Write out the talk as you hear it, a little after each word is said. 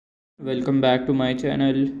Welcome back to my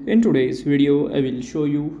channel. In today's video, I will show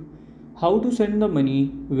you how to send the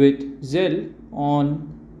money with Zelle on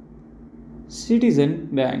Citizen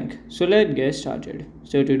Bank. So let's get started.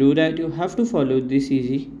 So to do that, you have to follow this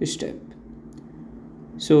easy step.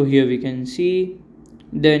 So here we can see,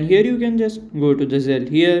 then here you can just go to the Zelle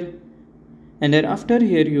here, and then after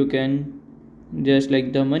here you can just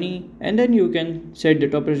like the money, and then you can set the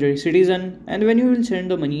top priority citizen, and when you will send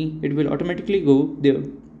the money it will automatically go there.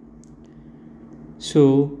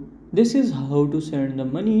 So this is how to send the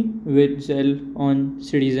money with Zelle on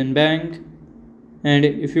Citizen Bank. And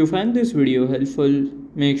if you find this video helpful,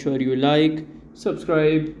 make sure you like,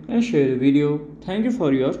 subscribe and share the video. Thank you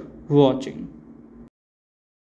for your watching.